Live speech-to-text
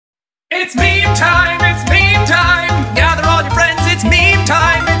It's meme time, it's meme time. Gather all your friends, it's meme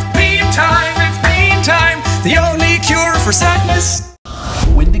time. It's meme time, it's meme time. The only cure for sadness.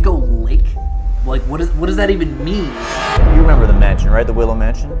 Wendigo Lake? Like, what does that even mean? You remember the mansion, right? The Willow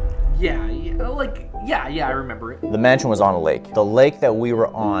Mansion? Yeah, I remember it. The mansion was on a lake. The lake that we were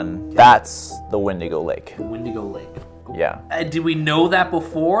on, that's the Wendigo Lake. Wendigo Lake. Yeah. Did we know that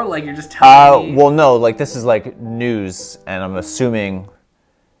before? Like, you're just telling me? Well, no, like, this is like news, and I'm assuming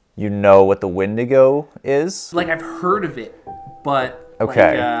you know what the Wendigo is? Like, I've heard of it, but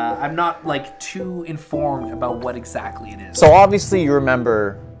okay. Like, I'm not like too informed about what exactly it is. So obviously you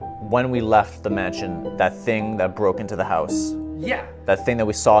remember when we left the mansion, that thing that broke into the house. Yeah. That thing that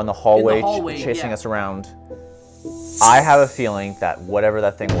we saw in the hallway, chasing us around. I have a feeling that whatever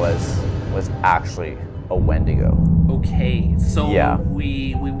that thing was actually a Wendigo. Okay, so yeah.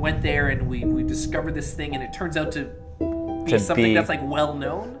 we went there and we discovered this thing, and it turns out to be something that's like well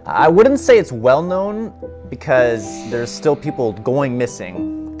known? I wouldn't say it's well known, because there's still people going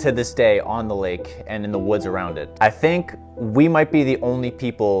missing to this day on the lake and in the woods around it. I think we might be the only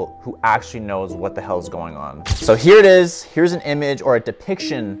people who actually knows what the hell is going on. So here it is. Here's an image or a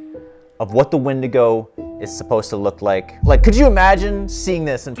depiction of what the Wendigo is supposed to look like. Like, could you imagine seeing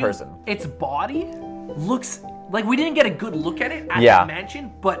this in person? Its body looks like, we didn't get a good look at it at the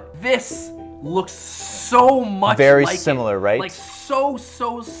mansion, but this looks so much very like similar, right? Like so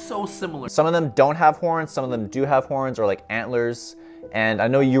similar. Some of them don't have horns, some of them do have horns or like antlers. And I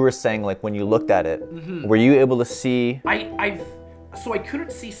know you were saying, like, when you looked at it, were you able to see? So I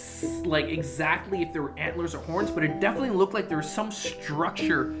couldn't see like exactly if there were antlers or horns, but it definitely looked like there was some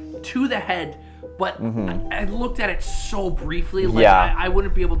structure to the head. But I looked at it so briefly, like I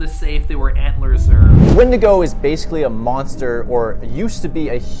wouldn't be able to say if they were antlers or... Wendigo is basically a monster, or used to be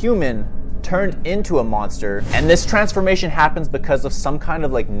a human turned into a monster. And this transformation happens because of some kind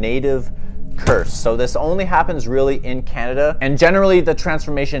of like native curse. So this only happens really in Canada. And generally the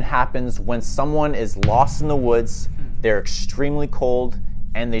transformation happens when someone is lost in the woods, they're extremely cold,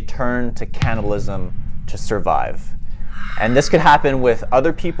 and they turn to cannibalism to survive. And this could happen with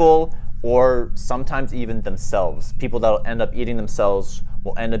other people, or sometimes even themselves. People that'll end up eating themselves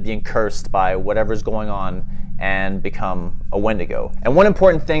will end up being cursed by whatever's going on and become a Wendigo. And one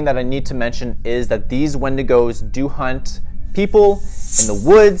important thing that I need to mention is that these Wendigos do hunt people in the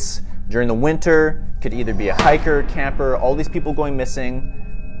woods during the winter. Could either be a hiker, camper, all these people going missing.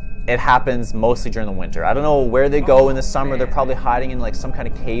 It happens mostly during the winter. I don't know where they go in the summer. They're probably hiding in like some kind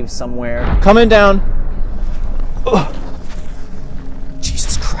of cave somewhere. Coming down. Ugh.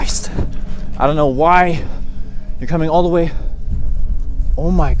 Jesus Christ. I don't know why you're coming all the way. Oh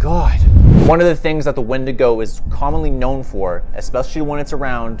my God. One of the things that the Wendigo is commonly known for, especially when it's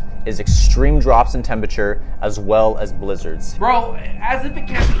around, is extreme drops in temperature as well as blizzards. Bro, as if it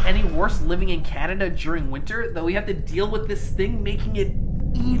can't be any worse living in Canada during winter, that we have to deal with this thing making it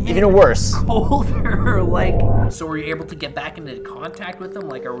even worse, colder. Like, so were you able to get back into contact with him?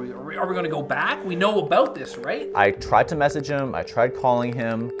 Like, are we gonna go back? We know about this, right? I tried to message him, I tried calling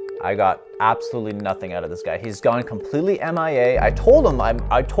him. I got absolutely nothing out of this guy. He's gone completely MIA. I told him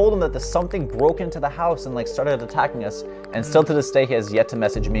that there's something broke into the house and like started attacking us, and still to this day he has yet to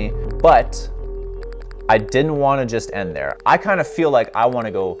message me. But I didn't want to just end there. I kind of feel like I want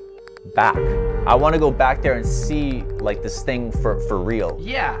to go back. I want to go back there and see like this thing for real.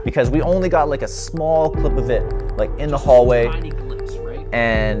 Yeah. Because we only got like a small clip of it, like in the hallway. Tiny glimpse, right?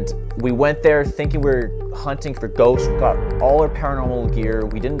 And we went there thinking we were hunting for ghosts. We got all our paranormal gear.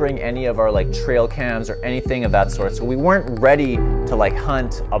 We didn't bring any of our like trail cams or anything of that sort. So we weren't ready to like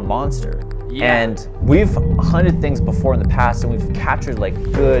hunt a monster. Yeah. And we've hunted things before in the past, and we've captured like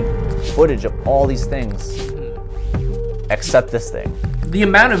good footage of all these things, except this thing. The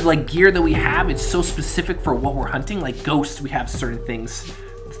amount of like gear that we have, it's so specific for what we're hunting. Like ghosts, we have certain things.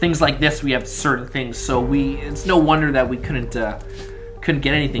 Things like this, we have certain things. So it's no wonder that we couldn't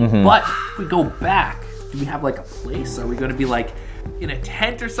get anything. But if we go back, do we have like a place? Are we gonna be like in a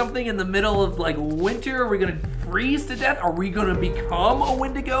tent or something in the middle of like winter? Are we gonna freeze to death? Are we gonna become a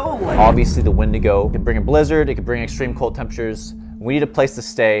Wendigo? Like, obviously the Wendigo could bring a blizzard, it could bring extreme cold temperatures. We need a place to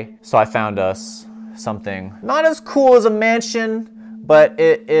stay, so I found us something not as cool as a mansion, but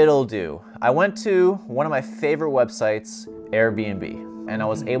it'll do. I went to one of my favorite websites, Airbnb, and I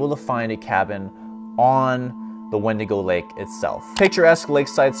was able to find a cabin on the Wendigo Lake itself. Picturesque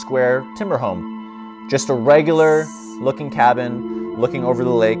lakeside square timber home. Just a regular looking cabin, looking over the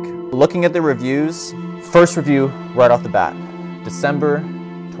lake. Looking at the reviews, first review right off the bat, December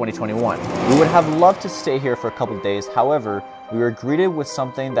 2021. We would have loved to stay here for a couple of days. However, we were greeted with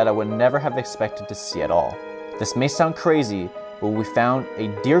something that I would never have expected to see at all. This may sound crazy, where we found a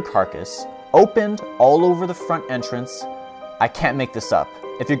deer carcass opened all over the front entrance. I can't make this up.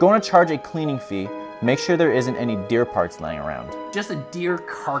 If you're going to charge a cleaning fee, make sure there isn't any deer parts laying around. Just a deer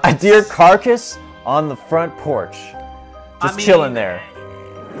carcass. A deer carcass on the front porch. Just chilling there.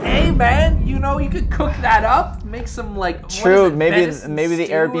 Hey man, you know, you could cook that up, make some like true. Maybe the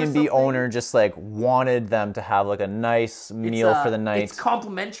Airbnb owner just like wanted them to have like a nice meal for the night. It's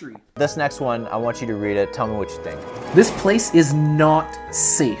complimentary. This next one, I want you to read it. Tell me what you think. This place is not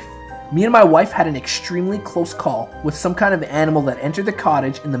safe. Me and my wife had an extremely close call with some kind of animal that entered the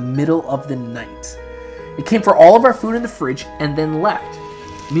cottage in the middle of the night. It came for all of our food in the fridge and then left.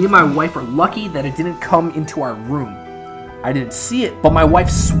 Me and my wife are lucky that it didn't come into our room. I didn't see it, but my wife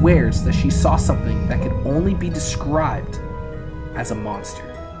swears that she saw something that could only be described as a monster.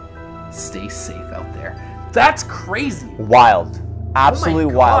 Stay safe out there. That's crazy. Wild. Absolutely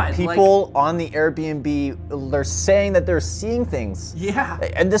wild. God, People on the Airbnb, they're saying that they're seeing things. Yeah.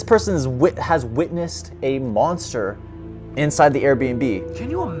 And this person has witnessed a monster inside the Airbnb. Can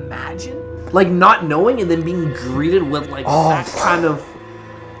you imagine? Like not knowing and then being greeted with like that kind of...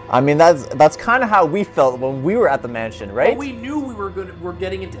 I mean, that's kind of how we felt when we were at the mansion, right? But we knew we're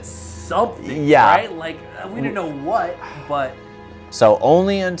getting into something, yeah. Right? Like, we didn't know what, but... So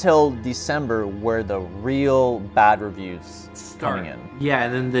only until December were the real bad reviews coming in. Yeah,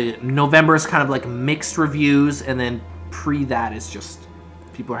 and then the November is kind of like mixed reviews, and then that is just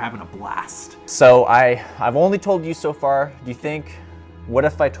people are having a blast. So I've only told you so far. Do you think, what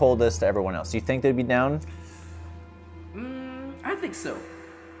if I told this to everyone else? Do you think they'd be down? I think so.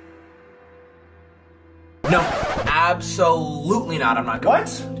 No, absolutely not. I'm not going.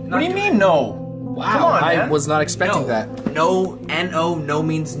 What do you mean no? Wow, Come on, I man. was not expecting that. No, N-O, no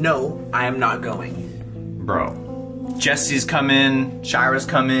means no. I am not going. Bro, Jesse's coming, Shira's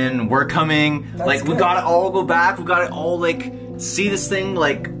coming, we're coming. Like, we gotta all go back. We gotta all, like, see this thing,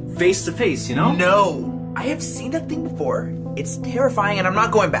 like, face to face, you know? No, I have seen that thing before. It's terrifying and I'm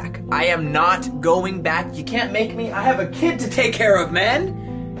not going back. I am not going back. You can't make me. I have a kid to take care of,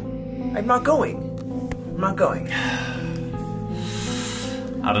 man. I'm not going. I'm not going.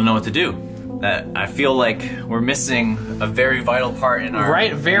 I don't know what to do. I feel like we're missing a very vital part in our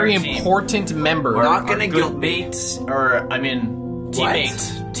Right, very our team. important member. We're not gonna guilt mates, or I mean,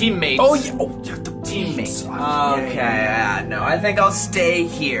 teammates. Oh yeah, the teammates. Okay, no, I think I'll stay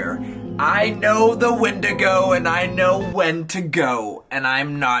here. I know the when to go and I know when to go, and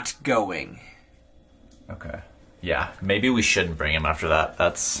I'm not going. Okay. Yeah, maybe we shouldn't bring him after that.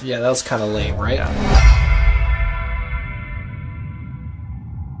 That's... Yeah, that was kind of lame, right? Yeah.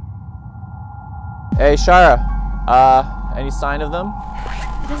 Hey, Shira, any sign of them?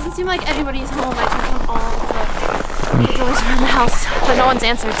 It doesn't seem like anybody's home. I checked on all the doors around the house, but no one's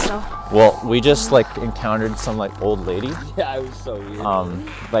answered, so. Well, we just like encountered some like old lady. Yeah, it was so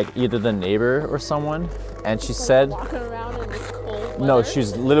weird. Like either the neighbor or someone, and she said, Walking around in this cold no, weather.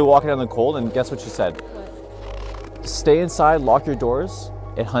 she's literally walking out in the cold, and guess what she said? Stay inside, lock your doors.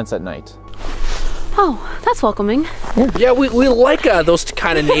 It hunts at night. Oh, that's welcoming. Yeah, we like those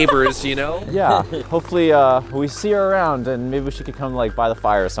kind of neighbors, you know? Yeah, hopefully we see her around, and maybe she could come like by the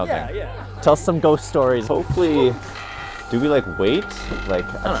fire or something. Yeah. Tell some ghost stories. Hopefully, do we like wait? Like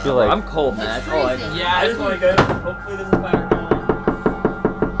I feel like I'm cold, man. That's all I do. Yeah, I just want to go. Hopefully there's a fire going.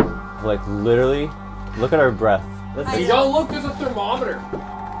 like literally, look at our breath. Let's see. Yo, look, there's a thermometer.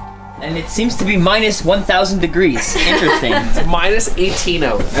 And it seems to be minus 1,000 degrees. Interesting. It's minus 18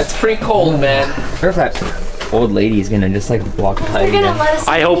 out. That's pretty cold, man. Perfect. Old lady is gonna just like walk by. They're gonna let us.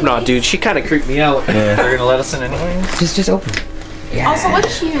 I hope not, dude. She kind of creeped me out. They're gonna let us in anyway? Just open. Yeah. Also, what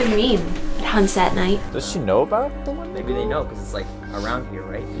does she even mean? It hunts at night. Does she know about the one? Maybe they know because it's like around here,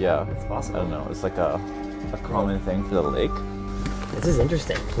 right? Yeah, It's possible. I don't know. It's like a common thing for the lake. This is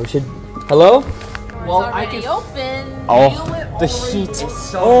interesting. We should. Hello? Well, It's already open. Oh, the heat.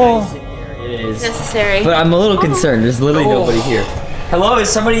 It's so nice in here. It is. Necessary. But I'm a little concerned. There's literally nobody here. Hello? Is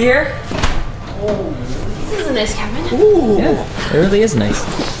somebody here? This is a nice cabin. Yeah. It really is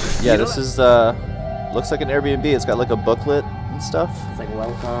nice. Yeah, this is looks like an Airbnb. It's got like a booklet and stuff. It's like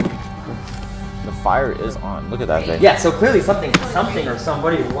welcome. The fire is on. Look at that thing. Yeah. So clearly something or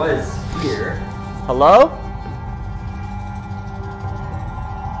somebody was here. Hello?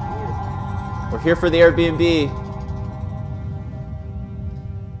 We're here for the Airbnb.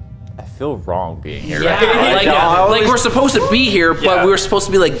 I feel wrong being here. Yeah, like we're supposed to be here, but we were supposed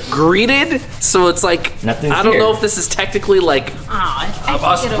to be like greeted. So it's like Nothing's I don't here. know if this is technically like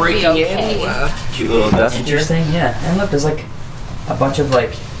us breaking in. Cute little desk. Interesting. Yeah. And look, there's like a bunch of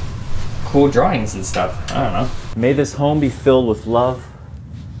like cool drawings and stuff. I don't know. May this home be filled with love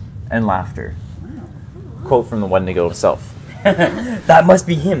and laughter. Quote from the Wendigo himself. That must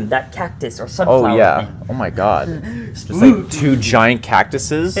be him. That cactus or sunflower Oh yeah. thing. Oh my god. Just like 2 giant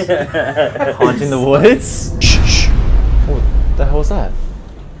cactuses haunting the woods. Shh, shh. What the hell was that?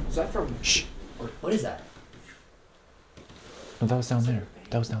 Is that from? Shh. What is that? No, that was down there.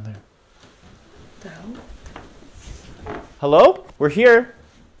 That was down there. What the hell? Hello? We're here.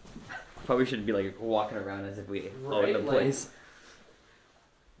 Probably shouldn't be like walking around as if we own the place.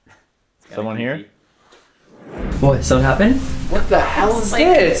 Someone here? What? Something happened? What the hell is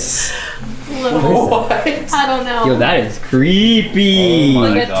this? What? I don't know. Yo, that is creepy.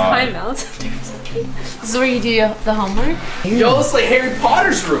 Like a timeout. This is where you do the homework, Yo, it's like Harry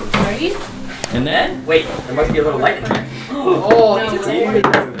Potter's room. right? And then, wait, there must be a little light in there. Oh, No way.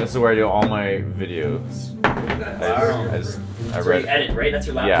 This is where I do all my videos. I That's where read. you edit, right? That's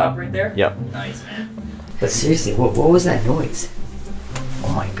your laptop right there? Yep. Nice, man. But seriously, what was that noise?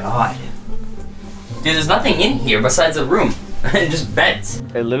 Oh my god. Dude, there's nothing in here besides a room. And just beds.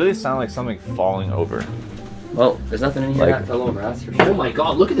 It literally sounded like something falling over. Well, there's nothing in here Like- that fell over, that's for Oh sure. my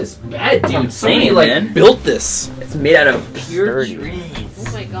god, look at this bed, dude. I'm Somebody saying, like man. built this. It's made out of pure Sturdy. trees.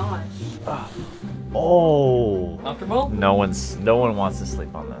 Oh my gosh. Oh. Comfortable? No one wants to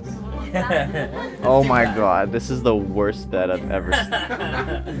sleep on this. Oh my god, this is the worst bed I've ever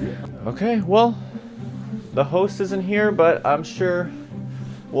seen. Okay, well, the host isn't here, but I'm sure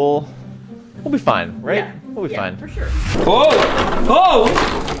we'll be fine, right? Yeah. We'll be fine. For sure. Whoa! Oh!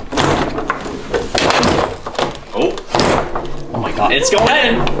 Oh. Oh my god. It's going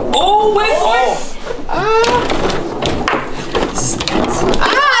in. Oh, wait!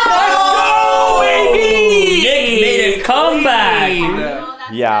 Nick made a comeback! Oh,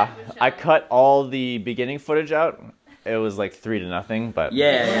 that's Yeah, bad for I sure. cut all the beginning footage out. It was like 3-0, but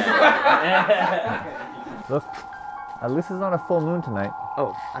Yeah. look, at least it's not a full moon tonight.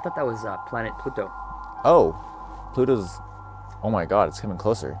 Oh, I thought that was planet Pluto. Oh, Pluto's. Oh my god, it's coming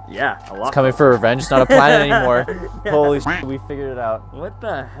closer. Yeah, a lot. It's coming for revenge. It's not a planet anymore. Holy shit, we figured it out. What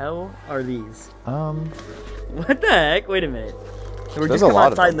the hell are these? What the heck? Wait a minute. So we're There's just a come lot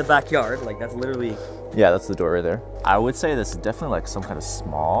of outside them. in the backyard. Like, that's literally... Yeah, that's the door right there. I would say this is definitely like some kind of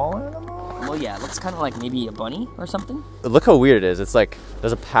small animal. Well, yeah, it looks kind of like maybe a bunny or something. Look how weird it is. It's like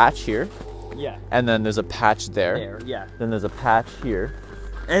there's a patch here, Yeah. and then there's a patch there. There, yeah. Then there's a patch here,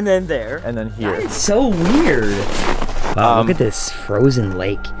 And then there. and then here. It's so weird. Wow, look at this frozen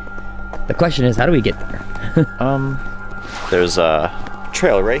lake. The question is, how do we get there? There's a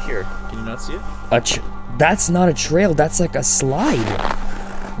trail right here. Can you not see it? That's not a trail. That's like a slide.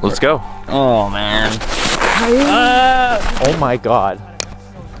 Let's go. Oh, man. Oh my god.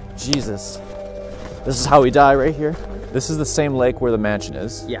 Jesus. This is how we die right here. This is the same lake where the mansion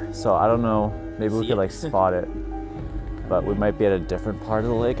is. Yeah. So I don't know. Maybe we See could it? like spot it. But we might be at a different part of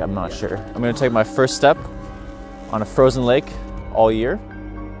the lake. I'm not sure. I'm gonna take my first step on a frozen lake all year.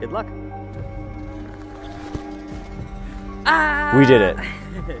 Good luck. We did it.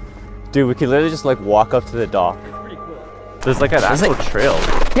 Dude, we could literally just like walk up to the dock. Pretty cool. There's like an actual trail.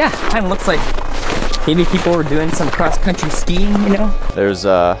 Yeah, kind of looks like maybe people were doing some cross-country skiing, you know? There's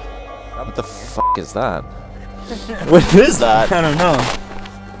what the fuck is that? What is that? I don't know.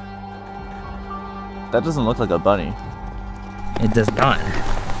 That doesn't look like a bunny. It does not.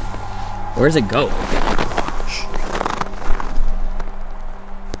 Where's it go?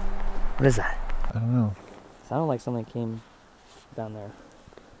 What is that? I don't know. Sounded like something came down there.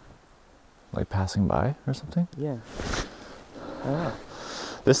 Like passing by or something? Yeah. I don't know.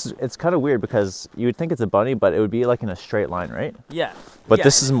 It's kind of weird because you would think it's a bunny, but it would be like in a straight line, right? Yeah. But Yeah,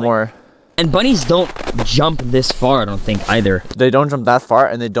 this is it's like- more. And bunnies don't jump this far, I don't think, either. They don't jump that far,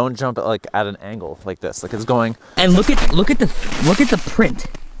 and they don't jump like at an angle like this. Like it's going. And look at the print.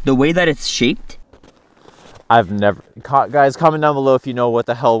 The way that it's shaped. I've never. Guys, comment down below if you know what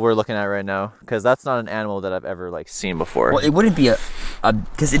the hell we're looking at right now, because that's not an animal that I've ever like seen before. Well, it wouldn't be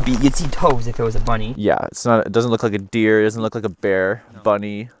because you'd see toes if it was a bunny. Yeah, it's not. It doesn't look like a deer. It doesn't look like a bear,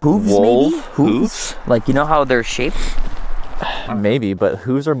 bunny, Hooves, wolf, maybe? Hooves? Like, you know how they're shaped? maybe. But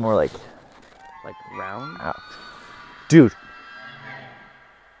hooves are more like. Like round? Dude.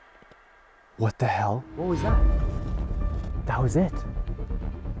 What the hell? What was that? That was it.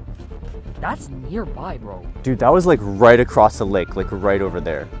 That's nearby, bro. Dude, that was like right across the lake, like right over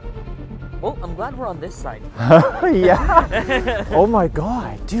there. Well, I'm glad we're on this side. Yeah. Oh my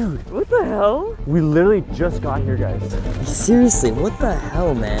god, dude. What the hell? We literally just got here, guys. Seriously, what the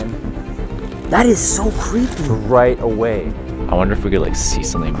hell, man? That is so creepy. Right away. I wonder if we could like see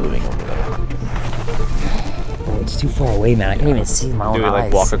something moving over there. Oh, it's too far away, man. I can't even see my own Do we like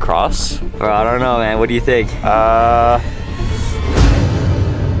eyes. walk across? Bro, I don't know, man. What do you think?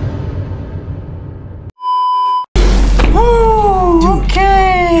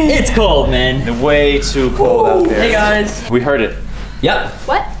 It's cold, man. Way too cold out there. Hey guys. We heard it. Yep.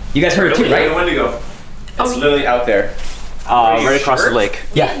 What? You guys heard it too, right? The Wendigo. It's literally out there. Right across the lake.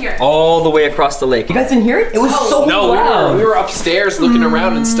 Yeah. All the way across the lake. You guys didn't hear it? It was so loud. we were upstairs looking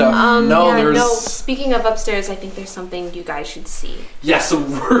around and stuff. No, speaking of upstairs, I think there's something you guys should see. Yeah,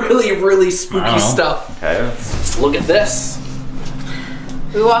 some really spooky stuff. Okay. Look at this.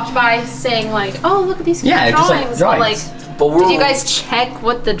 We walked by saying like, oh, look at these cute Yeah, just, like, drawings. drawings. But like, did you guys check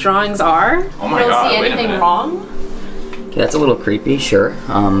what the drawings are? Oh my you don't God, see wait a anything minute. wrong? Okay, that's a little creepy, sure.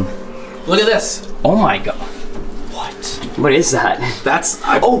 Look at this. Oh my god. What? What is that?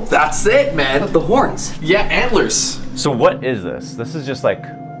 That's it, man. The horns. Yeah, antlers. So what is this? This is just like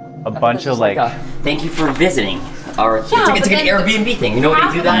a bunch of like. Thank you for visiting. Or it's Yeah, like but an then Airbnb thing. You know Half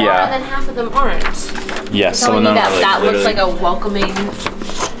what they do of them that? are, Yeah. and then half of them aren't. Yes, some Telling of me them that are like looks like literally- a welcoming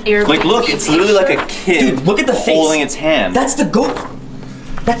Airbnb. Like, look, it's literally like a kid. Dude, look at the face. holding its hand. That's the goat.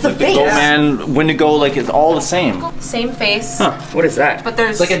 That's the the face. goat man, Wendigo, like it's all the same. Same face. Huh, what is that? But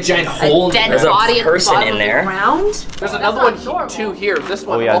there's It's like a giant hole. a dead There's a body at the person bottom in of there. the ground. There's That's another not one normal. too here. This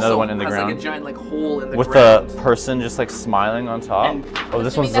one yeah, also another one in the has ground. like a giant like hole in the with ground. the person just like smiling on top. Oh,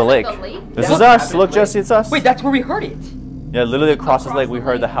 this You one's mean the that's lake. like the lake? This Yeah. is us. Look, Jesse, it's us. Wait, that's where we heard it. Yeah, literally across this lake, we the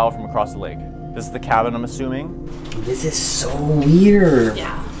heard the lake. howl from across the lake. This is the cabin, I'm assuming. This is so weird.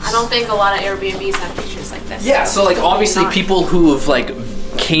 Yeah, I don't think a lot of Airbnbs have pictures like this. Yeah, so like obviously Not. people who have like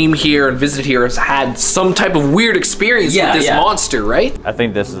came here and visited here has had some type of weird experience Yeah, with this yeah. monster, right? I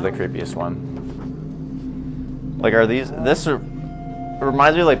think this is the creepiest one. Like, are these?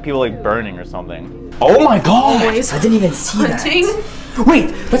 Reminds me of like people like burning or something. Oh my god! Always I didn't even see hunting. that. Wait,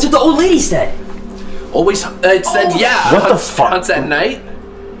 that's what the old lady said. Always, it said, yeah. What the hunts- fuck? Hunts at night.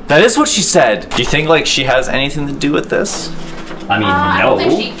 That is what she said. Do you think like she has anything to do with this? I mean, I no. don't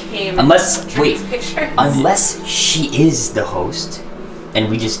think she came. Unless, to wait, these pictures. unless she is the host, and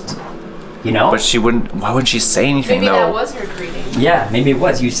we just, you know? But she wouldn't. Why wouldn't she say anything Maybe though? that was her greeting. Yeah, maybe it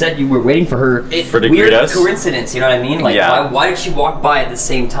was. You said you were waiting for her. For to weird greet us? coincidence, you know what I mean? Like, Yeah. why did she walk by at the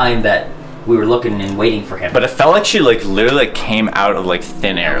same time that we were looking and waiting for him? But it felt like she like literally like came out of like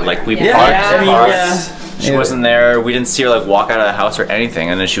thin air. Like we Yeah. parked, Yeah, I mean, parked. yeah. She Yeah. wasn't there. We didn't see her like walk out of the house or anything,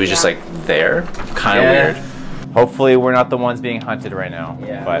 and then she was just like there. Kind of Yeah. weird. Hopefully, we're not the ones being hunted right now.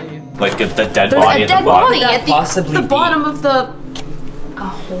 Yeah. But Like the dead There's body a at dead the bottom. body Could at that the, possibly the be? bottom of the a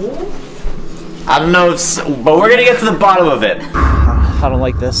hole. I don't know, but we're gonna get to the bottom of it. I don't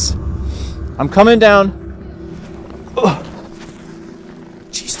like this. I'm coming down. Ugh.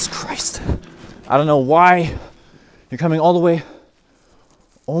 Jesus Christ. I don't know why you're coming all the way.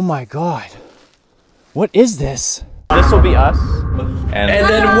 Oh my God. What is this? This will be us. And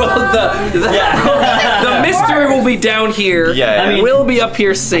then the mystery will be down here. Yeah, and I mean- we'll be up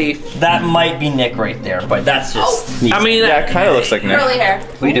here safe. That might be Nick right there, but that's just me. I mean, Yeah, it kind of looks like Nick. Curly hair.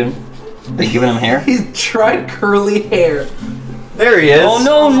 What are you doing? Are you giving him hair? he's tried curly hair. There he is. Oh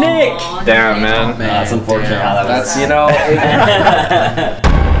no, Nick! Damn, man. That's unfortunate how that was. That's, you know.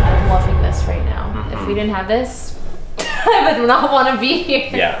 I'm loving this right now. If we didn't have this, I would not want to be here.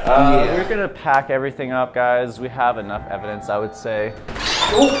 Yeah. We're gonna pack everything up, guys. We have enough evidence, I would say.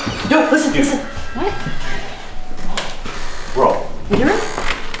 Oh, no, listen. What? Bro. You hear it?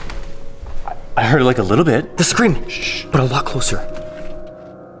 I heard like a little bit. The scream, but a lot closer.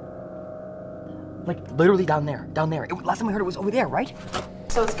 Like literally down there. Last time we heard it was over there, right?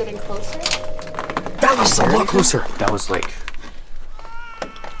 So it's getting closer. That was a lot closer. That was like.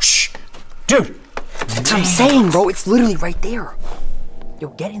 Shh, dude. That's what I'm saying, bro. It's literally right there. Yo,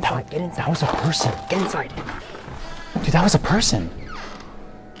 get inside. That was a person. Get inside. Dude, that was a person.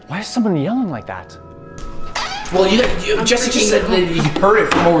 Why is someone yelling like that? Well, Jesse just said that he heard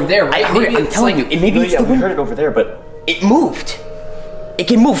it from over there, right? I heard it. I'm telling you. Maybe it's the wind. it over there, but It moved. It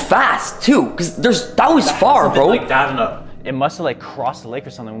can move fast too, cause that was far, bro. like that enough. It must have like crossed the lake or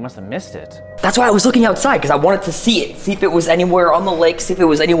something. We must have missed it. That's why I was looking outside, cause I wanted to see it, see if it was anywhere on the lake, see if it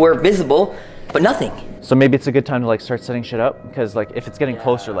was anywhere visible, but nothing. So maybe it's a good time to like start setting shit up, because like if it's getting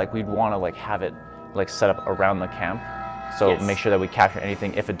closer, like we'd want to like have it like set up around the camp. So make sure that we capture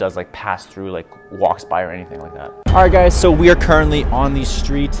anything if it does like pass through, like walks by or anything like that. All right, guys. So we are currently on the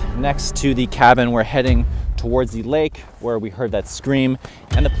street next to the cabin. We're heading towards the lake where we heard that scream.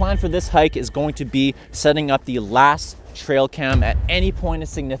 And the plan for this hike is going to be setting up the last trail cam at any point of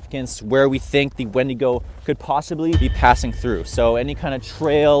significance where we think the Wendigo could possibly be passing through. So any kind of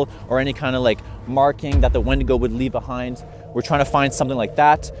trail or any kind of like marking that the Wendigo would leave behind, we're trying to find something like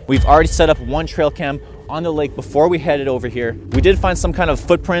that. We've already set up one trail cam on the lake before we headed over here. We did find some kind of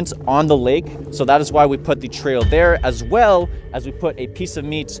footprint on the lake, so that is why we put the trail there, as well as we put a piece of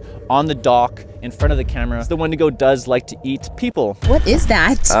meat on the dock in front of the camera. The Wendigo does like to eat people. What is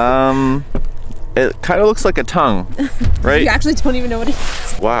that? It kind of looks like a tongue, right? You actually don't even know what it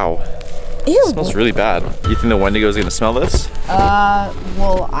is. Wow. Ew. It smells really bad. You think the Wendigo is gonna smell this?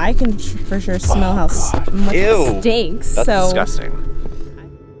 Well, I can for sure smell how much it stinks. That's so disgusting.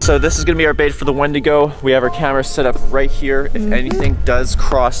 So this is gonna be our bait for the Wendigo. We have our camera set up right here. If anything does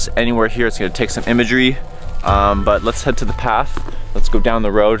cross anywhere here, it's gonna take some imagery. But let's head to the path. Let's go down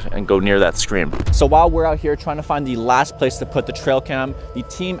the road and go near that scream. So while we're out here trying to find the last place to put the trail cam, the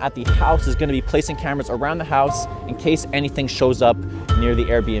team at the house is gonna be placing cameras around the house in case anything shows up near the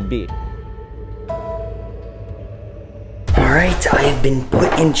Airbnb. Alright, I have been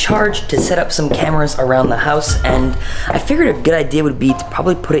put in charge to set up some cameras around the house, and I figured a good idea would be to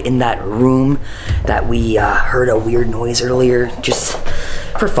probably put it in that room that we heard a weird noise earlier, just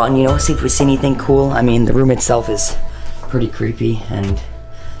for fun, you know, see if we see anything cool. I mean, the room itself is pretty creepy, and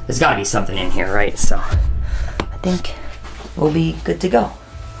there's gotta be something in here, right? So, I think we'll be good to go.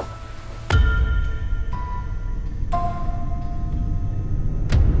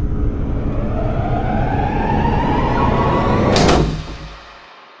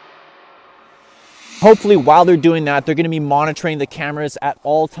 Hopefully while they're doing that, they're gonna be monitoring the cameras at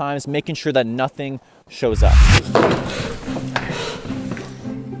all times, making sure that nothing shows up.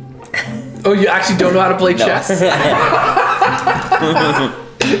 Oh, you actually don't know how to play chess?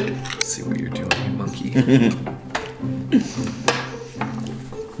 See what you're doing, you monkey.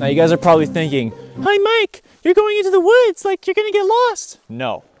 Now you guys are probably thinking, "Hi Mike, you're going into the woods, like you're gonna get lost."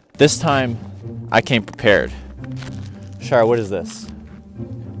 No, this time I came prepared. Shara, what is this?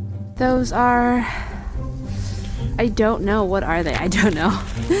 Those are... I don't know. What are they? I don't know.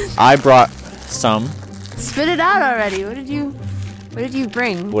 I brought some. Spit it out already. What did you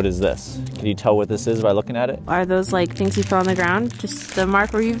bring? What is this? Can you tell what this is by looking at it? Are those like things you throw on the ground? Just the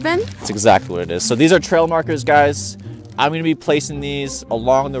mark where you've been? That's exactly what it is. So these are trail markers, guys. I'm gonna be placing these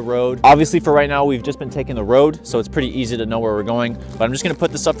along the road. Obviously for right now, we've just been taking the road, so it's pretty easy to know where we're going. But I'm just gonna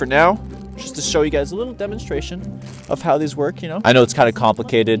put this up for now, just to show you guys a little demonstration of how these work, you know? I know it's kind of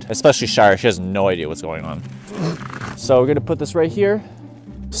complicated, especially Shire, she has no idea what's going on. So we're gonna put this right here,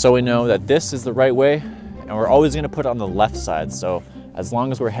 so we know that this is the right way, and we're always gonna put it on the left side. So as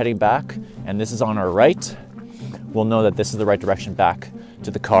long as we're heading back, and this is on our right, we'll know that this is the right direction back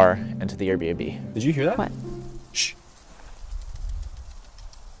to the car and to the Airbnb. Did you hear that? What? Shh.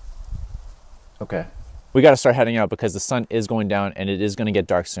 Okay. We got to start heading out because the sun is going down and it is going to get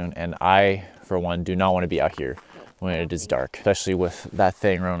dark soon. And I, for one, do not want to be out here when it is dark, especially with that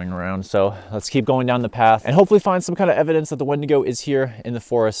thing running around. So let's keep going down the path and hopefully find some kind of evidence that the Wendigo is here in the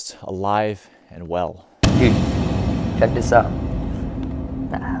forest, alive and well. Dude, check this out. What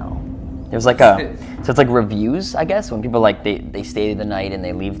the hell? There's like a, so it's like reviews, I guess, when people like, they stay the night and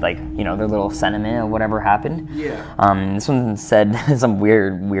they leave like, you know, their little sentiment of whatever happened. Yeah. This one said some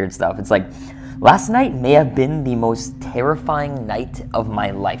weird stuff. It's like, last night may have been the most terrifying night of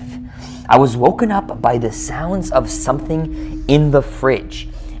my life. I was woken up by the sounds of something in the fridge.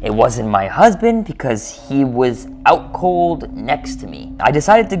 It wasn't my husband because he was out cold next to me. I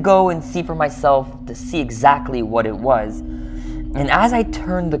decided to go and see for myself to see exactly what it was. And as I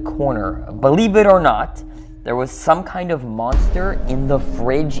turned the corner, believe it or not, there was some kind of monster in the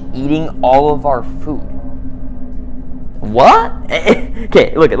fridge eating all of our food. What?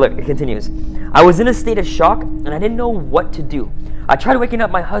 Okay, look, it continues. I was in a state of shock and I didn't know what to do. I tried waking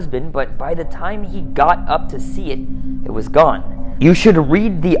up my husband, but by the time he got up to see it, it was gone. You should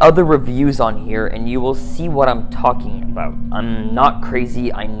read the other reviews on here and you will see what I'm talking about. I'm not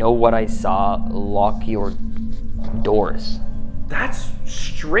crazy, I know what I saw. Lock your doors. That's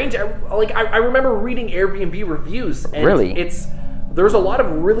strange. I remember reading Airbnb reviews. And really? There's a lot of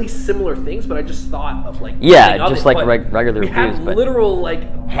really similar things, but I just thought of like just like regular reviews, have but literal like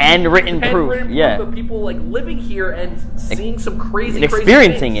handwritten proof, yeah, of people like living here and seeing some crazy,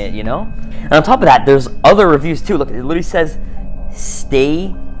 experiencing it, you know. And on top of that, there's other reviews too. Look, it literally says,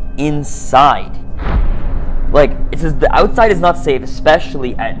 "Stay inside." Like it says the outside is not safe,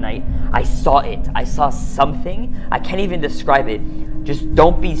 especially at night. I saw it. I saw something. I can't even describe it. Just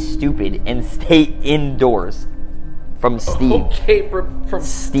don't be stupid and stay indoors. From Steve. Okay, from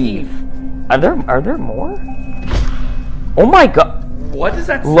Steve. Are there more? Oh my god. What does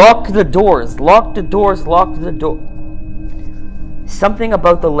that say? Lock the doors. Lock the doors. Lock the door. Something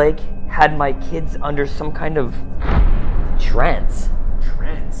about the lake had my kids under some kind of trance.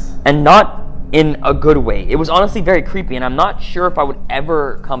 Trance. And not in a good way. It was honestly very creepy and I'm not sure if I would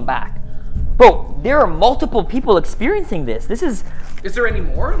ever come back. Bro, there are multiple people experiencing this. This is... Is there any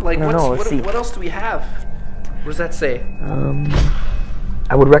more? Like, I don't know, let's see. what else do we have? What does that say?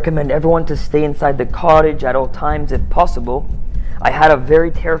 I would recommend everyone to stay inside the cottage at all times if possible. I had a very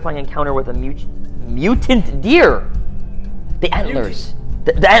terrifying encounter with a mutant deer. The antlers.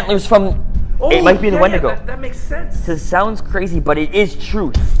 The antlers from... it might be the Wendigo. That makes sense. This sounds crazy, but it is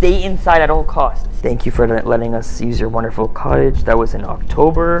true. Stay inside at all costs. Thank you for letting us use your wonderful cottage. That was in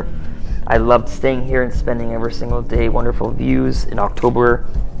October. I loved staying here and spending every single day. Wonderful views in October.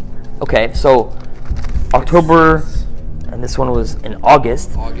 Okay, so October, and this one was in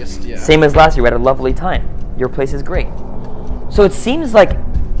August. August, yeah. Same as last year. We had a lovely time. Your place is great. So it seems like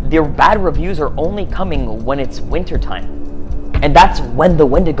the bad reviews are only coming when it's winter time. And that's when the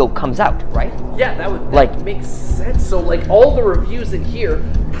Wendigo comes out, right? Yeah, that makes sense. So like all the reviews in here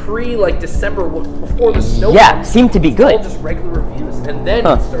pre like December before the snow comes, seem to be good. All just regular reviews, and then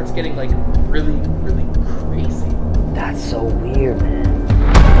it starts getting like really, really crazy. That's so weird, man.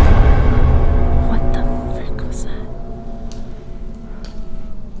 What the frick was that?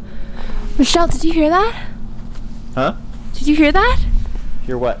 Michelle, did you hear that? Huh? Did you hear that?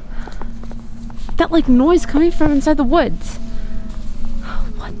 Hear what? That like noise coming from inside the woods.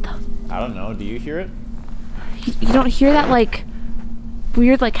 What the? I don't know. Do you hear it? You don't hear that like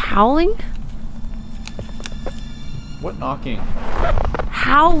weird like howling? What knocking?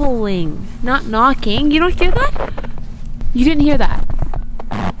 Howling, not knocking. You don't hear that? You didn't hear that?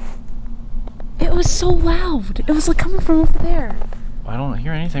 It was so loud. It was like coming from over there. I don't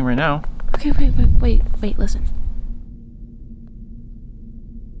hear anything right now. Okay, wait, listen.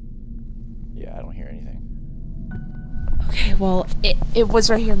 Yeah, I don't hear anything. Okay, well, it was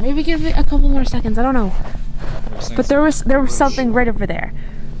right here. Maybe give it a couple more seconds. I don't know. But there was something right over there.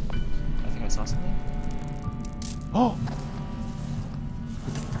 I think I saw something. Oh!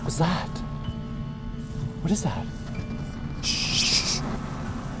 What was that? What is that? Shh.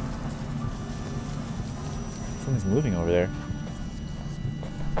 Something's moving over there.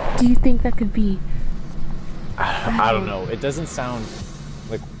 Do you think that could be? I don't know. It doesn't sound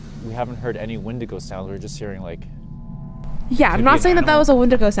like we haven't heard any Wendigo sounds. We're just hearing like. Yeah, I'm not saying that was a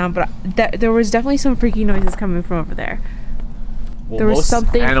Wendigo sound, but there was definitely some freaky noises coming from over there. Well, there was most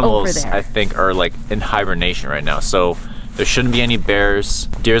something animals, over there. I think, are like in hibernation right now, so there shouldn't be any bears.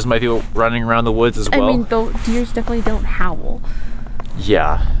 Deers might be running around the woods as well. I mean, though, deers definitely don't howl.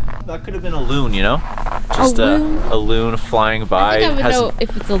 Yeah. That could have been a loon, you know? Just a loon flying by. I think I would know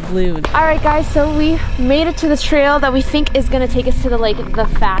if it's a loon. All right, guys, so we made it to the trail that we think is gonna take us to the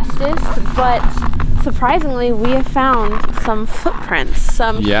fastest, but surprisingly, we have found some footprints,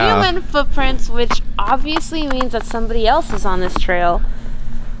 some human footprints, which obviously means that somebody else is on this trail.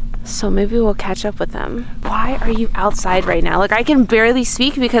 So maybe we'll catch up with them. Why are you outside right now? Like, I can barely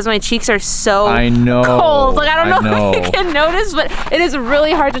speak because my cheeks are so cold. Like, I don't know if you can notice, but it is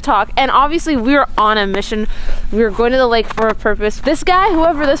really hard to talk. And obviously, we are on a mission. We are going to the lake for a purpose. This guy,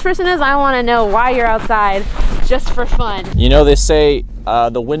 whoever this person is, I want to know why you're outside just for fun. You know, they say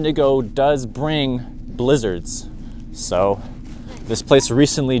the Wendigo does bring blizzards. So this place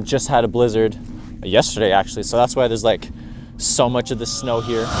recently just had a blizzard yesterday, actually. So that's why there's like so much of the snow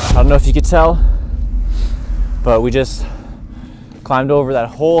here. I don't know if you could tell, but we just climbed over that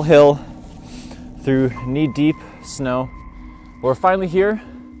whole hill through knee-deep snow. We're finally here.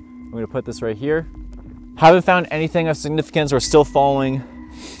 I'm gonna put this right here. Haven't found anything of significance. We're still following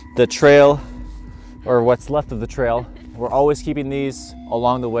the trail, or what's left of the trail. We're always keeping these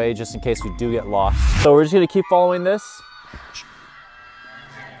along the way just in case we do get lost. So we're just gonna keep following this.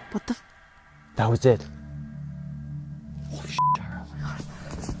 What the? That was it. Holy shit, Tara. Oh my God.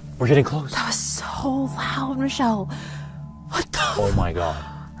 We're getting close. That was so loud, Michelle. What the? Oh my God.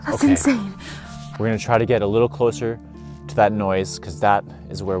 That's insane. We're gonna try to get a little closer to that noise because that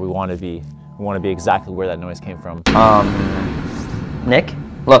is where we want to be. We want to be exactly where that noise came from. Nick,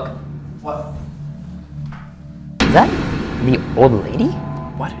 look. What? Is that the old lady?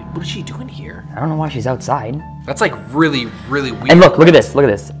 What is she doing here? I don't know why she's outside. That's like really, really weird. And look at this, look at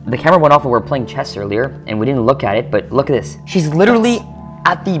this. The camera went off when we were playing chess earlier, and we didn't look at it, but look at this. She's literally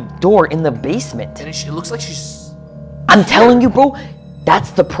at the door in the basement. And it looks like she's... I'm telling you, bro,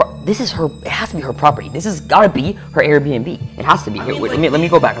 that's this is her, it has to be her property. This has gotta be her Airbnb. It has to be. Here, wait, let me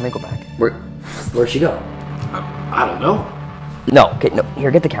go back, Where'd she go? I don't know. No, okay, no, here,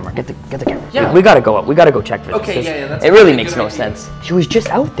 get the camera, get the camera. Yeah. We gotta go up, we gotta go check for this. Okay, yeah, that's it really makes no sense. She was just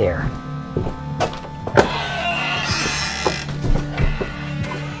out there.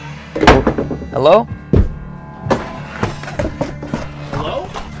 Hello? Hello?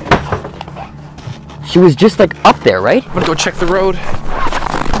 She was just like up there, right? I'm gonna go check the road.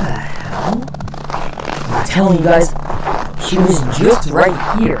 telling you guys, she was just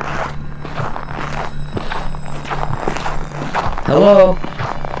right here. Hello?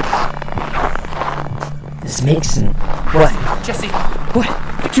 This makes an... What? Jesse. What?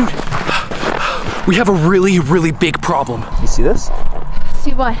 Dude. We have a really, really big problem. You see this?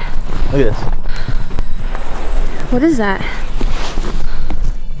 See what? Look at this. What is that?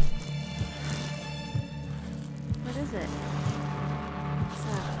 What is it? What's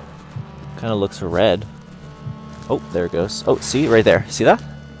that? Kind of looks red. Oh, there it goes. Oh, see, right there. See that?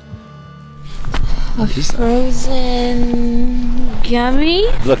 A frozen gummy?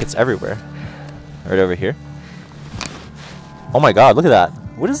 Look, it's everywhere. Right over here. Oh my god, look at that.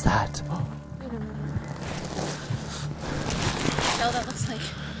 What is that? Oh, that looks like...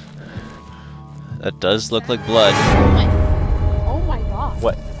 That does look like blood. Oh my god.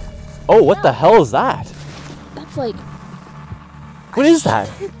 What? Oh, what the hell is that? That's like What is that?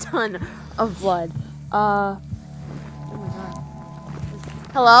 a ton of blood. Oh my god.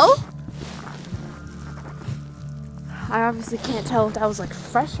 Hello? I obviously can't tell if that was like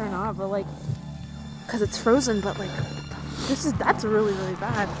fresh or not, but like, cause it's frozen, but like, that's really, really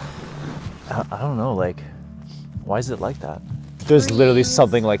bad. I don't know, like, why is it like that? There's literally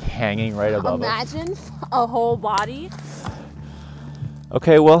something like hanging right above it. Imagine a whole body.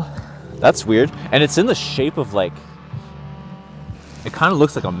 Okay, well, that's weird. And it's in the shape of like, it kind of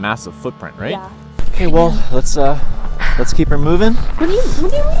looks like a massive footprint, right? Yeah. Okay, well, let's keep her moving. What do you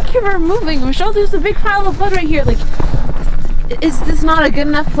mean keep her moving? Michelle, there's a big pile of blood right here. Like, is this not a good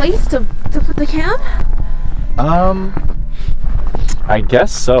enough place to put the cam? I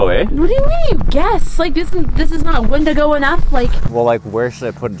guess so, eh? What do you mean you guess? Like, this is not Wendigo enough? Like, Well, like, where should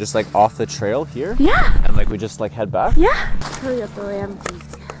I put it? Just like off the trail here? yeah. And like we just like head back? Yeah. Hurry up, Billy. I'm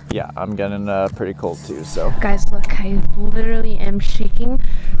freezing. Yeah, I'm getting pretty cold too, so. Guys, look, I literally am shaking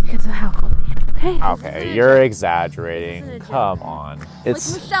because of how cold I am. Okay. Okay, you're exaggerating. Come on. Like,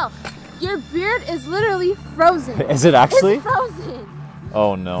 It's. Michelle, your beard is literally frozen. Is it actually? It's frozen.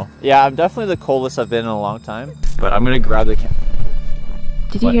 Oh no. Yeah, I'm definitely the coldest I've been in a long time. But I'm gonna grab the cam.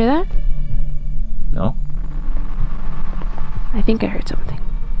 Did you What? hear that? No? I think I heard something.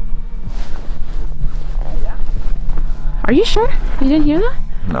 Are you sure? You didn't hear that?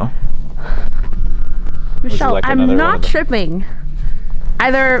 No. Michelle, like I'm another one not of them? tripping.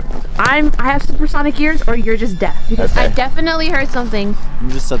 Either I have supersonic ears or you're just deaf. Because I Okay. definitely heard something. Let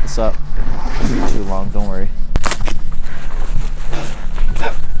me just set this up. It won't be too long, don't worry.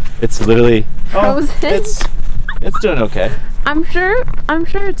 It's literally Frozen. It's doing okay. I'm sure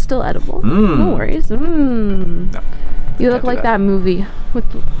it's still edible. Mm. No worries. Mm. No. You look do like that. that movie with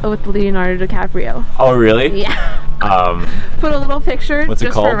Leonardo DiCaprio. Oh really? Yeah. Put a little picture What's it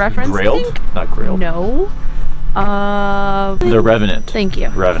just called? for reference. I Grailed? think. Not Grailed. No. The Revenant. Thank you.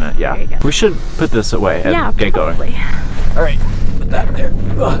 Revenant, yeah. There you go. We should put this away and Yeah, get going. probably. All right, put that there.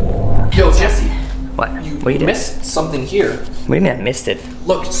 Yo, Jesse, What? you What you did? missed something here. What do you mean I missed it?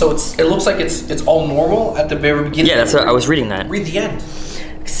 Look, so it looks like it's all normal at the very beginning. Yeah, that's what I was reading that. Read the end.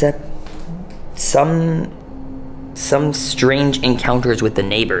 Except some strange encounters with the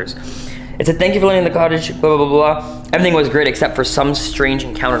neighbors. It said, thank you for living in the cottage, blah, blah, blah, blah. Everything was great except for some strange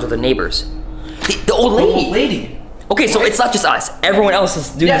encounters with the neighbors. The old lady. Old lady. Okay, so it's not just us. Everyone else is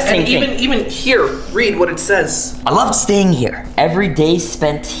doing the same and thing. even here, read what it says. I loved staying here. Every day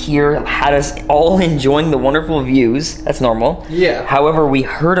spent here had us all enjoying the wonderful views. That's normal. Yeah. However, we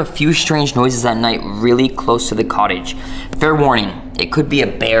heard a few strange noises at night really close to the cottage. Fair warning, it could be a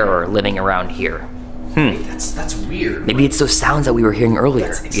bear living around here. That's weird. Maybe it's those sounds that we were hearing earlier,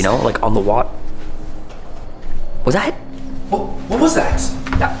 That's you know, like on the water. Was that? What was that?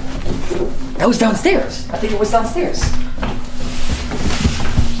 That was downstairs. I think it was downstairs.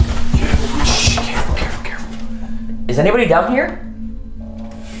 Shh, careful. Is anybody down here?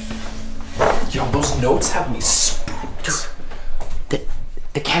 Yo, those notes have me spooked.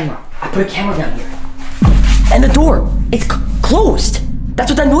 The camera. I put a camera down here. And the door. It's closed. That's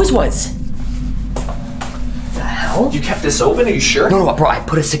what that noise was. The hell? You kept this open? Are you sure? No, bro. I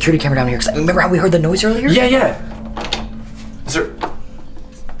put a security camera down here. Cause remember how we heard the noise earlier? Yeah. Is there?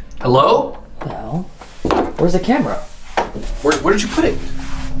 Hello? Well, where's the camera? Where did you put it?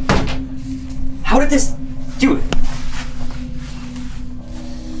 How did this, dude?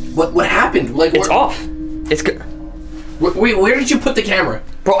 What happened? Like It's off. It's good. Wait, where did you put the camera?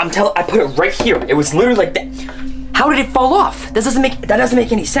 Bro, I put it right here. It was literally like that. How did it fall off? That doesn't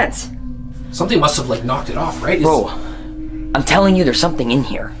make any sense. Something must have like knocked it off, right? Bro, I'm telling you, there's something in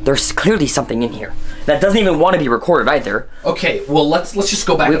here. There's clearly something in here. that doesn't even want to be recorded either. Okay, well let's just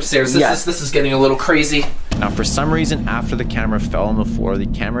go back upstairs. This is getting a little crazy. Now, for some reason, after the camera fell on the floor, the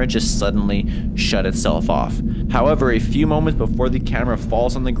camera just suddenly shut itself off. However, a few moments before the camera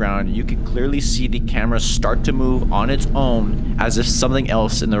falls on the ground, you can clearly see the camera start to move on its own as if something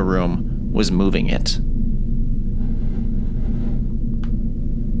else in the room was moving it.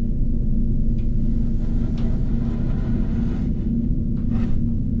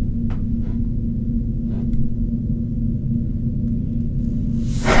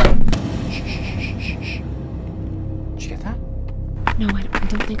 No, I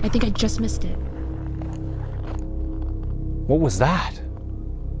don't think. I think I just missed it. What was that?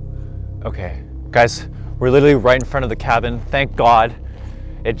 Okay, guys, we're literally right in front of the cabin. Thank God.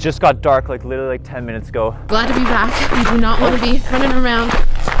 It just got dark like literally like 10 minutes ago. Glad to be back. We do not want to be running around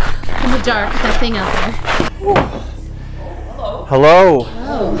in the dark with that thing out there. Hello.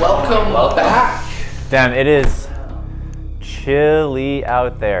 Oh. Welcome back. Damn, it is chilly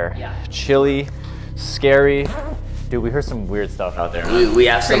out there. Yeah. Chilly, scary. Dude, we heard some weird stuff out there. We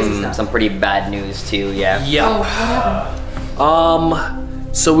have some pretty bad news too, yeah. Yeah. Oh, what happened?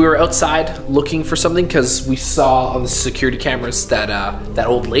 So we were outside looking for something because we saw on the security cameras that that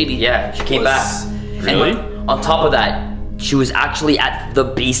old lady. Yeah, she came back. Really? And on top of that, she was actually at the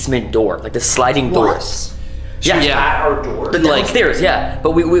basement door, like the sliding doors. She was at our door. But downstairs, yeah.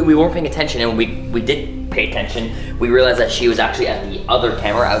 But we weren't paying attention, and we did pay attention. We realized that she was actually at the other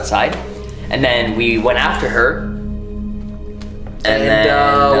camera outside, and then we went after her.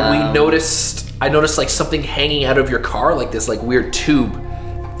 And we noticed, I noticed like something hanging out of your car, like this like weird tube.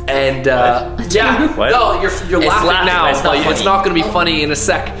 And yeah, What? no, you're laughing now, but it's not but funny. it's not gonna be funny in a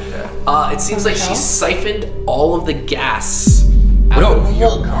sec. It seems like she siphoned all of the gas out of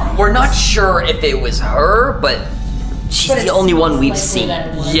your car. We're not sure if it was her, but she's the only one we've seen.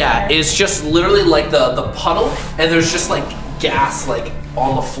 Yeah, it's just literally like the puddle, and there's just like gas like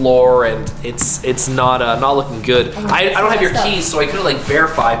on the floor, and it's not looking good. I don't have your keys, so I couldn't like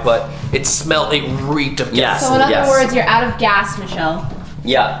verify, but it smelled, it reeked of gas. So in other Yes. words, you're out of gas, Michelle.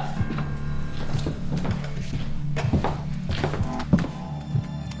 Yeah.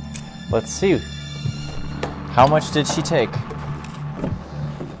 Let's see. How much did she take?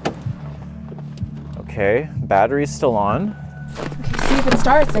 Okay, battery's still on. Okay, see if it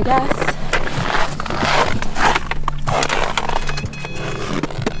starts, I guess.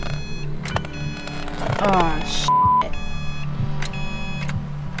 Oh,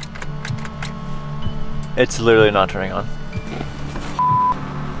 It's literally not turning on.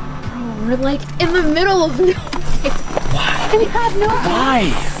 Bro, we're like in the middle of nowhere. Why? And we have no gas.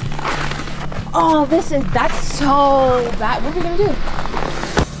 Why? Oh, that's so bad. What are we gonna do?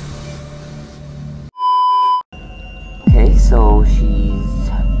 Okay, so she's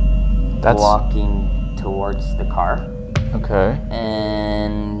walking towards the car, Okay.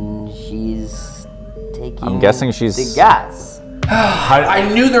 and she's taking. I'm guessing she's- the gas. I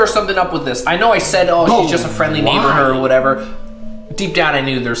knew there was something up with this. I know I said, oh, she's just a friendly neighbor or whatever. Deep down, I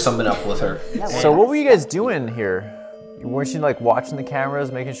knew there was something up with her. So what were you guys doing here? Weren't you like watching the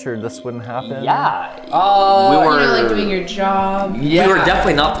cameras, making sure this wouldn't happen? Yeah. We You were know, like doing your job. Yeah. We were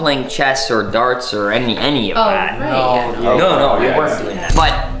definitely not playing chess or darts or any of Oh, that. right. Yeah, no. No, we weren't doing that.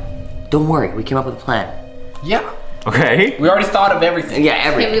 But don't worry, we came up with a plan. Yeah. Okay. We already thought of everything. Yeah,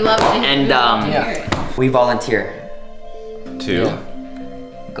 everything. Okay, we love it. And yeah. hear it. we volunteer. Two.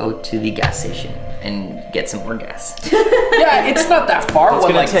 Go to the gas station and get some more gas. Yeah, it's not that far. It's what,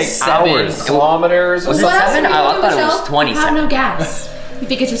 gonna like take 7 hours. kilometers or Was it something? What else are 7? we I gonna do, thought it was Michelle? 27. Have no gas. You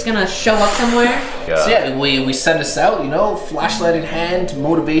think it's just gonna show up somewhere? So yeah, we send us out, you know, flashlight in hand,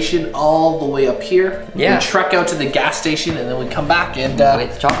 motivation all the way up here. Yeah. We trek out to the gas station, and then we come back and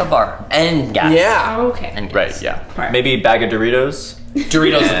With chocolate bar and gas. yeah, Oh, okay. And gas. Right, yeah. Right. Maybe a bag of Doritos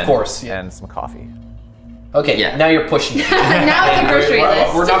Doritos of course. Yeah. and some coffee. Okay, Yeah. now you're pushing it. Now it's a grocery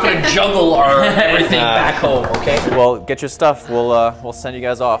list. We're not gonna juggle our everything back home, okay? Well, get your stuff. We'll send you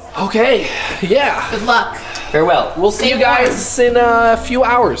guys off. Okay, yeah. Good luck. Farewell. We'll see you guys in a few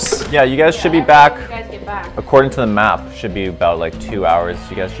hours. Yeah, you guys should be You back. guys get back. According to the map, should be about like 2 hours.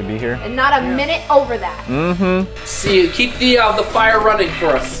 You guys should be here. And not a minute over that. See you. Keep the fire running for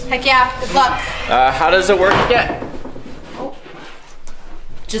us. Heck yeah. Good luck. How does it work again?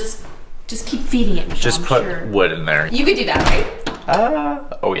 Just keep feeding it, Michelle. Just I'm put sure. wood in there. You could do that,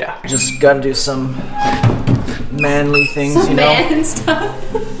 right? Oh yeah. Just gotta do some manly things, you know? Man stuff.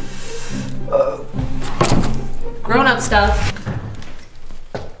 Grown-up stuff.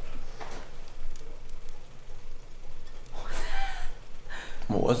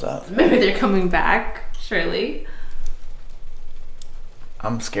 What was that? Maybe they're coming back, surely.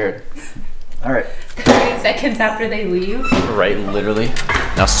 I'm scared. All right. 30 seconds after they leave. Right, literally.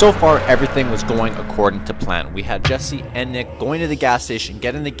 Now, so far, everything was going according to plan. We had Jesse and Nick going to the gas station,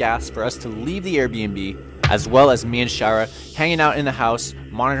 getting the gas for us to leave the Airbnb, as well as me and Shara hanging out in the house,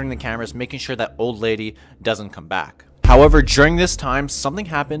 monitoring the cameras, making sure that old lady doesn't come back. However, during this time, something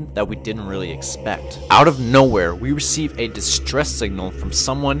happened that we didn't really expect. Out of nowhere, we received a distress signal from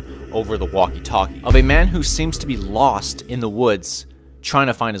someone over the walkie-talkie of a man who seems to be lost in the woods, trying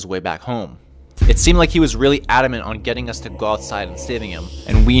to find his way back home. It seemed like he was really adamant on getting us to go outside and saving him,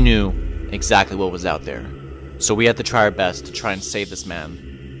 and we knew exactly what was out there. So we had to try our best to try and save this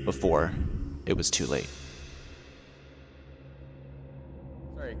man before it was too late.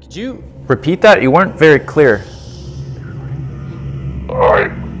 Sorry, could you repeat that? You weren't very clear.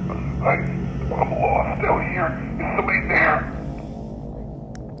 I'm lost out here. Is somebody there?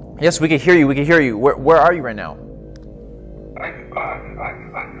 Yes, we can hear you. We can hear you. Where are you right now?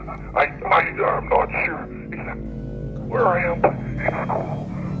 I'm not sure exactly where I am, but it's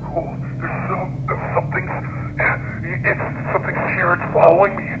cool. There's something's here. It's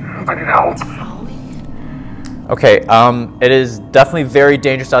following me. I need help. Okay, it is definitely very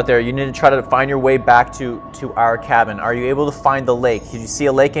dangerous out there. You need to try to find your way back to our cabin. Are you able to find the lake? Did you see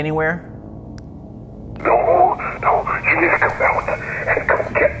a lake anywhere? No, you need to come out and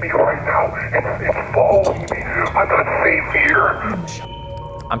come get me right now. It's following me. I'm not safe here.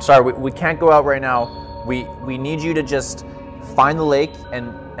 I'm sorry, we can't go out right now. We need you to just find the lake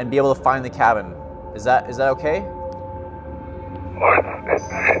and be able to find the cabin. Is that okay? It's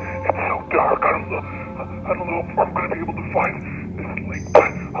so dark. I don't know if I'm going to be able to find this lake, but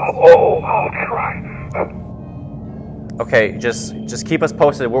I'll try. Okay, just keep us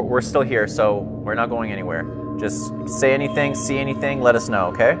posted. We're still here, so we're not going anywhere. Just say anything, see anything, let us know,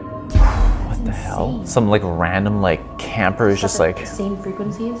 okay? What the hell? Some like random like camper is just like the same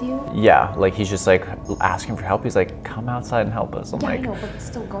frequency as you? Yeah, like he's just like asking for help. He's like, come outside and help us. I'm Yeah, like, I know, but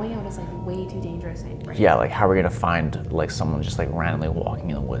still going out is like way too dangerous. yeah, like how are we gonna find like someone just like randomly walking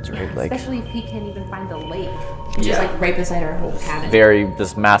in the woods, right? Yeah, like especially if he can't even find the lake, which is like right beside our whole cabin.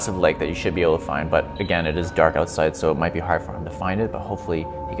 this massive lake that you should be able to find, but again, it is dark outside, so it might be hard for him to find it, but hopefully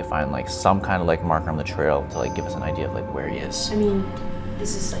he can find like some kind of like marker on the trail to like give us an idea of like where he is. I mean,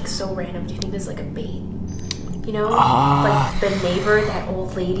 this is like so random. Do you think this is like a bait? You know, like the neighbor, that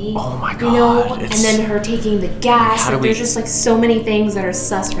old lady. Oh my God, you know, and then her taking the gas. Like, there's just like so many things that are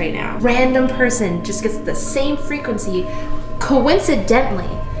sus right now. Random person just gets the same frequency, coincidentally,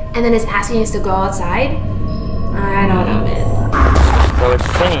 and then is asking us to go outside. I don't know, man. So it's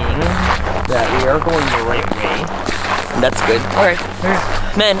saying that we are going the right way. That's good. All right.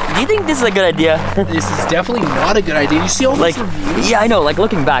 Man, do you think this is a good idea? This is definitely not a good idea. You see all like, these reviews? yeah, I know. Like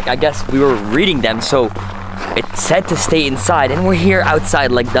looking back, I guess we were reading them, so it said to stay inside, and we're here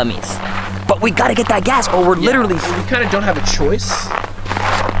outside like dummies. But we gotta get that gas, or we're literally. We kind of don't have a choice.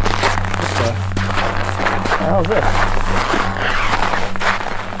 What the hell is this?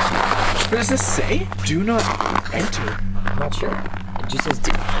 What does this say? Do not enter. I'm not sure. It just says.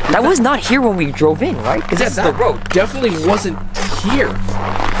 That was not here when we drove in, right? Because this is the road. Definitely wasn't here.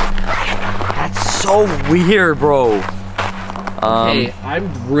 That's so weird, bro. Hey, I'm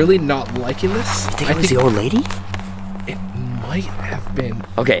really not liking this. You think it was the old lady? It might have been.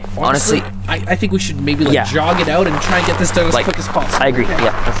 Okay, honestly, I think we should maybe like jog it out and try and get this done as quick as possible. I agree. Okay?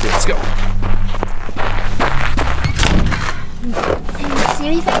 Yeah, let's do it. Let's go. See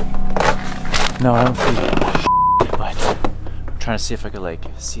anything? No, I don't see but I'm trying to see if I could like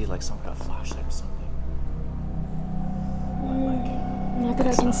see like some kind of flashlight or something. Not that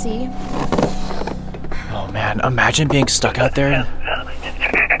I can see. Oh man, imagine being stuck out there.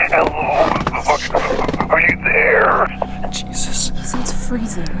 Hello? Are you there? Jesus. It sounds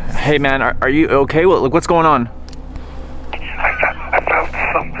freezing. Hey man, are you okay? What's going on? I found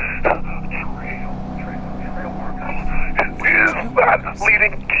some trail markers. Is that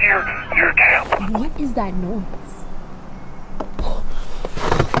leading to your camp? What is that noise?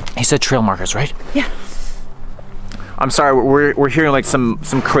 He said trail markers, right? Yeah. I'm sorry, we're hearing like some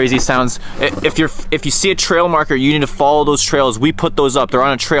crazy sounds. If you see a trail marker, you need to follow those trails. We put those up. They're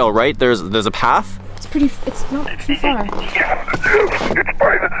on a trail, right? There's a path. It's not too far. Yeah, it's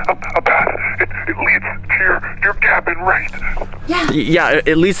by a path. It leads to your cabin, right? Yeah. Yeah,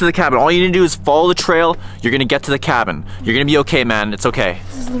 it leads to the cabin. All you need to do is follow the trail. You're gonna get to the cabin. You're gonna be okay, man. It's okay.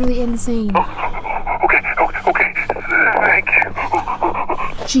 This is literally insane. Okay. Thank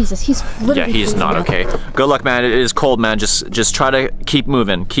you. Jesus, he's literally. Yeah, he's not okay. Good luck, man. It is cold, man. Just try to keep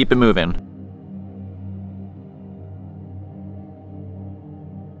moving. Keep it moving.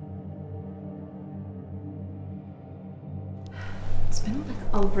 It's been like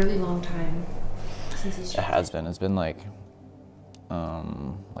a really long time since he's It has been. It's been like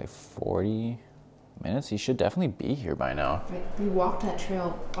 40 minutes. He should definitely be here by now. Right. We walked that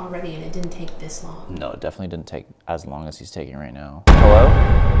trail already and it didn't take this long. No, it definitely didn't take as long as he's taking right now. Hello?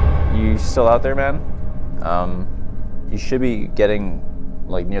 You still out there, man? You should be getting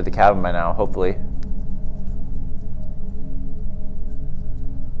like near the cabin by now, hopefully.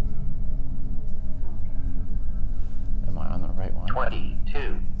 Am I on the right one?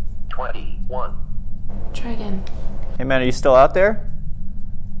 22, 21. Try again. Hey man, are you still out there?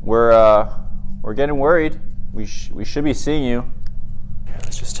 We're getting worried. We should be seeing you. Here,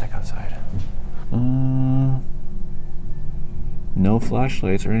 let's just check outside. No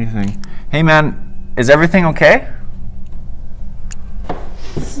flashlights or anything. Hey man, is everything okay?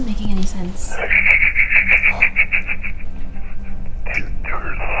 This isn't making any sense. There's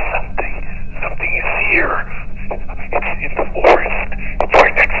something is here. It's in the forest. It's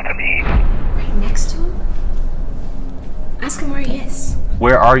right next to me. Right next to him? Ask him where he is.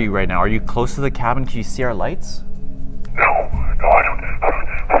 Where are you right now? Are you close to the cabin? Can you see our lights? No, I don't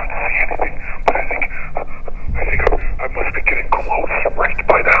see anything. But I think I must be getting close right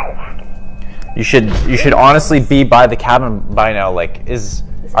by now. You should honestly be by the cabin by now. Like,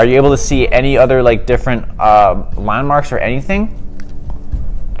 are you able to see any other like different landmarks or anything?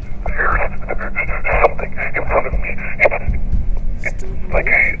 There's something in front of me. It's like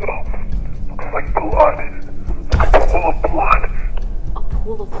looks like blood. A pool of blood.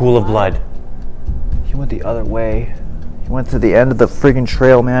 Pool of blood. He went the other way. He went to the end of the friggin'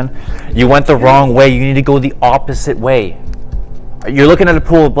 trail, man. You went the wrong way. You need to go the opposite way. You're looking at a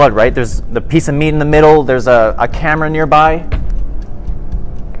pool of blood, right? There's the piece of meat in the middle. There's a camera nearby.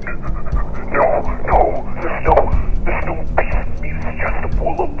 No, there's no piece of meat. It's just a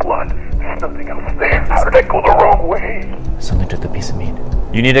pool of blood. There's nothing else there. How did I go the wrong way? Something took the piece of meat.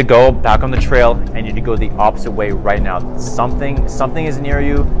 You need to go back on the trail and you need to go the opposite way right now. Something is near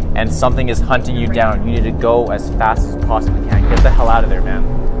you and something is hunting you down. You need to go as fast as you possibly can. Get the hell out of there, man.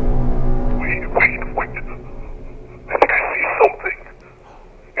 Wait. I think I see something.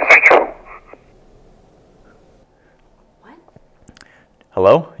 Is that true? What?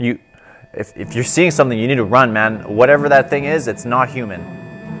 Hello? If you're seeing something, you need to run, man. Whatever that thing is, it's not human.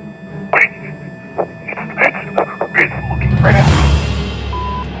 Wait. It's looking right at me.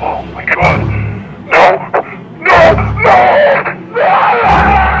 Oh my god. No!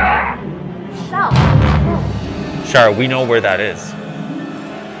 Shara, we know where that is.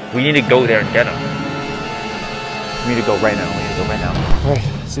 We need to go there and get him. We need to go right now. All right,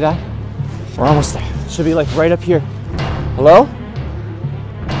 see that? We're almost there. Should be like right up here. Hello?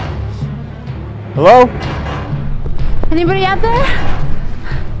 Hello? Anybody out there?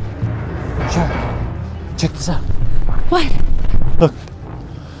 Shara, check this out. What? Look.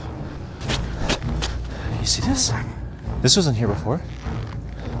 You see this? This wasn't here before.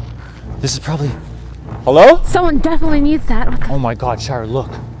 This is probably... Hello? Someone definitely needs that. What the... Oh my god, Shara,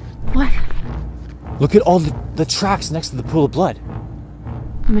 look. What? Look at all the tracks next to the pool of blood.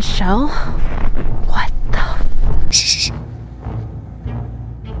 Michelle? What the... Shh.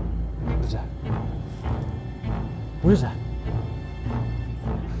 What is that? What is that?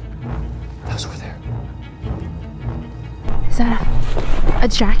 That was over there. Is that a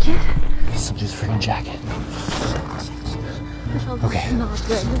jacket? Somebody's freaking jacket. Michelle, this Okay. is not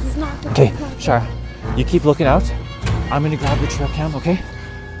good. This is not good. Okay, Shara, you keep looking out. I'm gonna grab your trail cam, okay?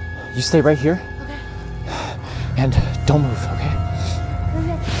 You stay right here. Okay. And don't move, okay?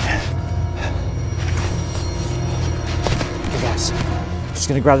 Okay, guys. Just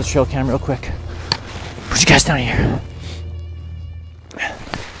gonna grab the trail cam real quick. Put you guys down here.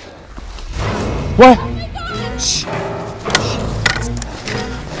 What? Oh my God. Shh.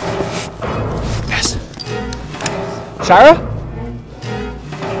 Yes. Shara?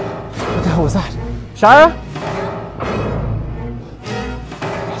 What the hell was that? Shara?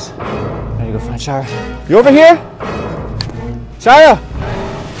 Yes. I need to go find Shara. You over here? Shara?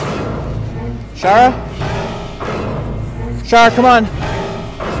 Shara? Shara, come on.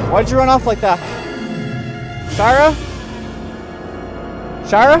 Why did you run off like that? Shara?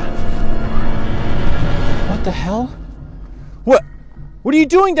 Shara? What the hell? What are you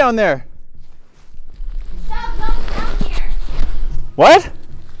doing down there? Michelle, come down here. What?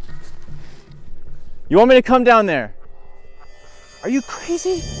 You want me to come down there? Are you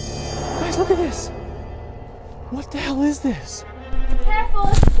crazy? Guys, look at this. What the hell is this? Careful,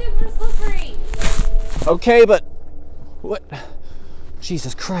 it's super slippery. Okay, but what?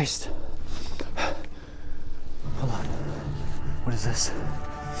 Jesus Christ. Hold on. What is this?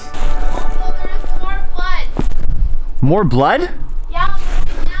 Also, there is more blood. More blood?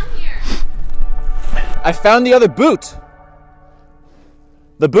 I found the other boot.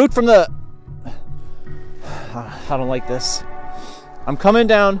 The boot from the... I don't like this. I'm coming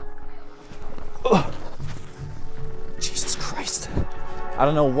down. Ugh. Jesus Christ. I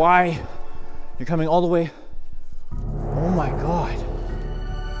don't know why you're coming all the way. Oh my God.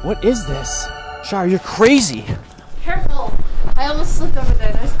 What is this? Shire, you're crazy. Careful. I almost slipped over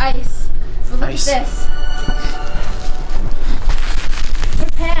there. There's ice. So look Ice. at this. They're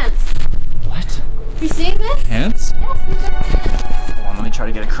pants. What? You seeing this? Pants? Yes, these are pants. Hold on, let me try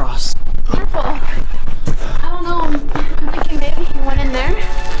to get across. Careful. I don't know. I'm thinking maybe he went in there.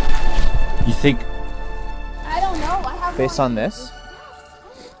 You think I don't know. I have based on this?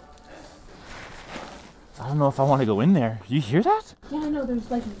 I don't know if I want to go in there. You hear that? Yeah, I know. There's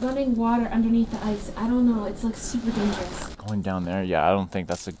like running water underneath the ice. I don't know. It's like super dangerous. Going down there? Yeah, I don't think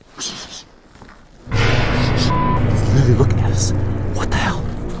that's a... It's literally looking at us. What the hell?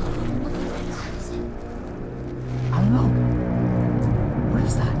 I don't know. What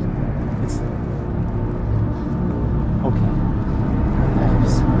is that? It's... Okay.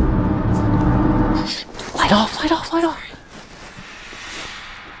 Light off, light off, light off.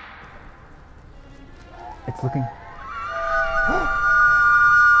 It's looking...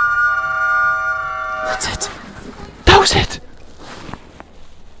 That's it. That was it.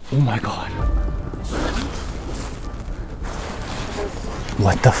 Oh my God.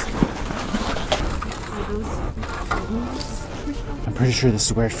 What the I'm pretty sure this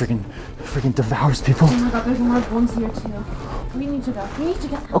is where it freaking devours people. Oh my God, there's more bones here too. We need to go. We need to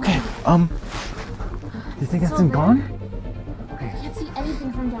get. Okay, you think that's gone? I can't see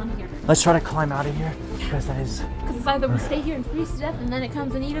anything from down here. Let's try to climb out of here, because that is... Because it's either we stay here and freeze to death and then it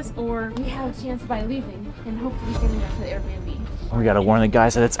comes and eat us, or we have a chance by leaving and hopefully getting back to the Airbnb. We gotta warn the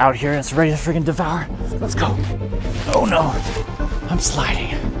guys that it's out here and it's ready to freaking devour. Let's go. Oh no, I'm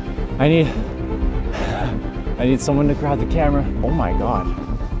sliding. I need someone to grab the camera. Oh my God,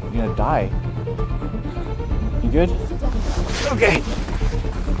 you're gonna die. You good? Okay.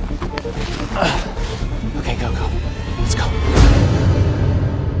 Okay, go. Let's go.